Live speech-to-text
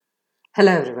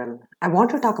Hello, everyone. I want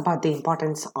to talk about the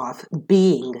importance of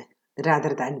being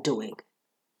rather than doing.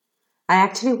 I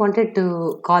actually wanted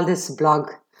to call this blog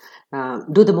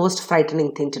Do the Most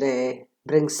Frightening Thing Today,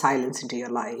 Bring Silence into Your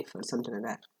Life, or something like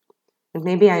that. And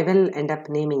maybe I will end up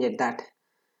naming it that.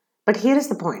 But here is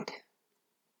the point: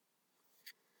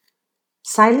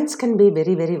 silence can be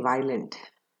very, very violent.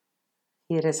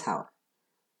 Here is how.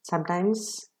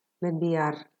 Sometimes, when we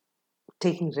are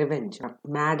taking revenge or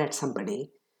mad at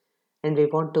somebody and we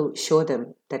want to show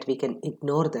them that we can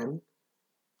ignore them,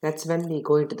 that's when we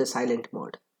go into the silent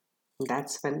mode.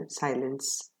 That's when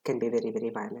silence can be very,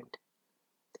 very violent.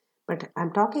 But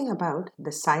I'm talking about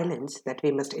the silence that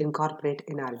we must incorporate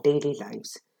in our daily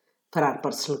lives for our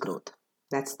personal growth.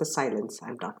 That's the silence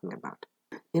I'm talking about.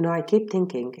 I keep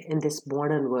thinking in this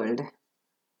modern world,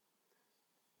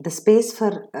 the space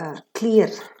for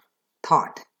clear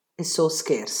thought is so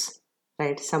scarce,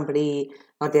 right? Somebody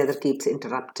or the other keeps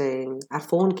interrupting, our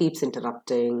phone keeps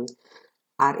interrupting,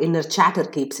 our inner chatter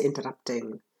keeps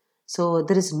interrupting. So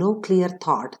there is no clear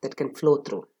thought that can flow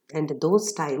through. And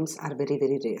those times are very,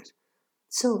 very rare.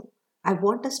 So I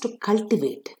want us to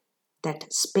cultivate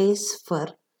that space for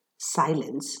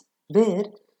silence where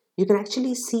you can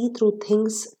actually see through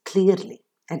things clearly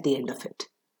at the end of it.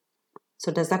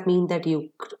 So does that mean that you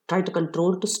try to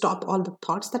control to stop all the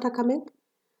thoughts that are coming?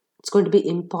 It's going to be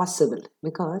impossible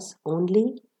because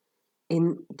only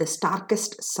in the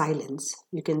starkest silence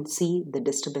you can see the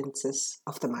disturbances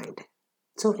of the mind.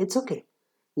 So it's okay.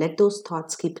 Let those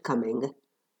thoughts keep coming.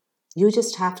 You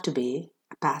just have to be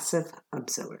a passive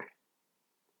observer.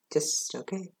 Just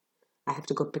okay. I have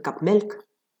to go pick up milk.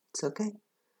 It's okay.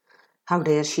 How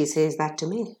dare she says that to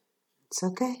me? It's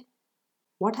okay.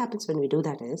 What happens when we do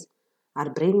that is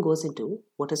our brain goes into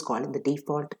what is called the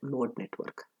default mode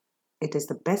network. It is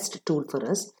the best tool for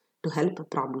us to help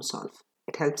problem solve.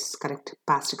 It helps correct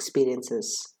past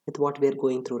experiences with what we are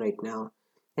going through right now,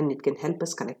 and it can help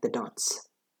us connect the dots.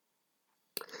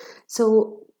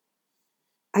 So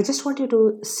I just want you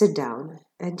to sit down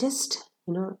and just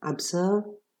observe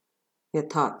your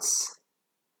thoughts,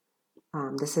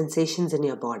 the sensations in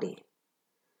your body,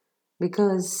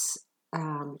 because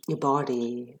your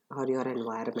body or your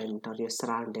environment or your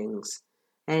surroundings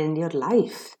and your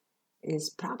life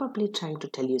is probably trying to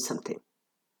tell you something.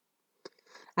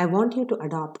 I want you to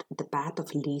adopt the path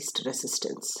of least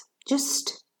resistance.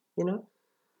 Just, you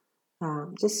know,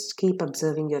 just keep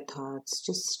observing your thoughts.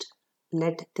 Just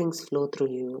let things flow through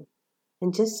you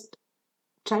and just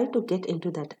try to get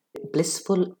into that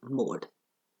blissful mode.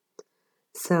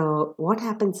 So, what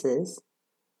happens is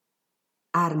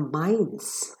our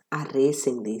minds are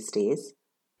racing these days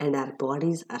and our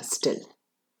bodies are still.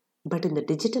 But in the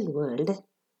digital world,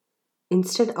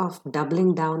 instead of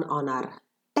doubling down on our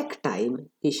tech time,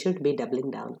 we should be doubling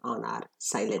down on our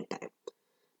silent time.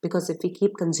 Because if we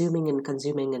keep consuming and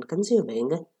consuming and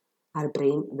consuming, our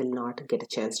brain will not get a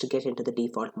chance to get into the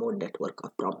default mode network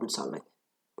of problem solving.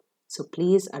 So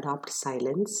please adopt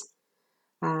silence.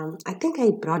 I think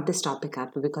I brought this topic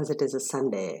up because it is a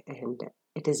Sunday and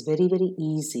it is very, very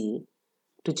easy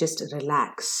to just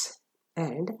relax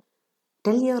and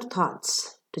tell your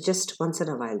thoughts to just once in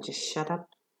a while just shut up.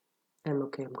 I'm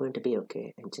okay, I'm going to be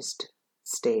okay, and just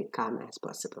stay calm as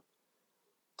possible.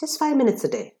 Just 5 minutes a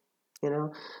day,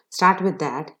 start with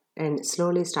that and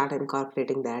slowly start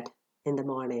incorporating that in the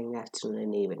morning, afternoon,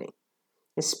 and evening,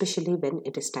 especially when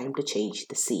it is time to change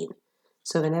the scene.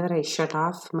 So, whenever I shut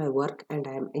off my work and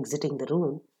I'm exiting the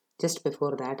room, just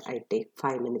before that, I take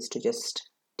 5 minutes to just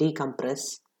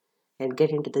decompress and get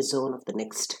into the zone of the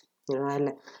next.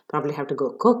 I'll probably have to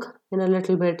go cook in a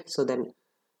little bit. So then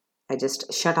I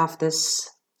just shut off this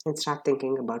and start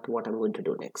thinking about what I'm going to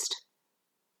do next.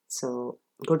 So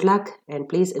good luck and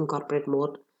please incorporate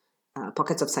more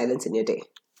pockets of silence in your day.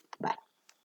 Bye.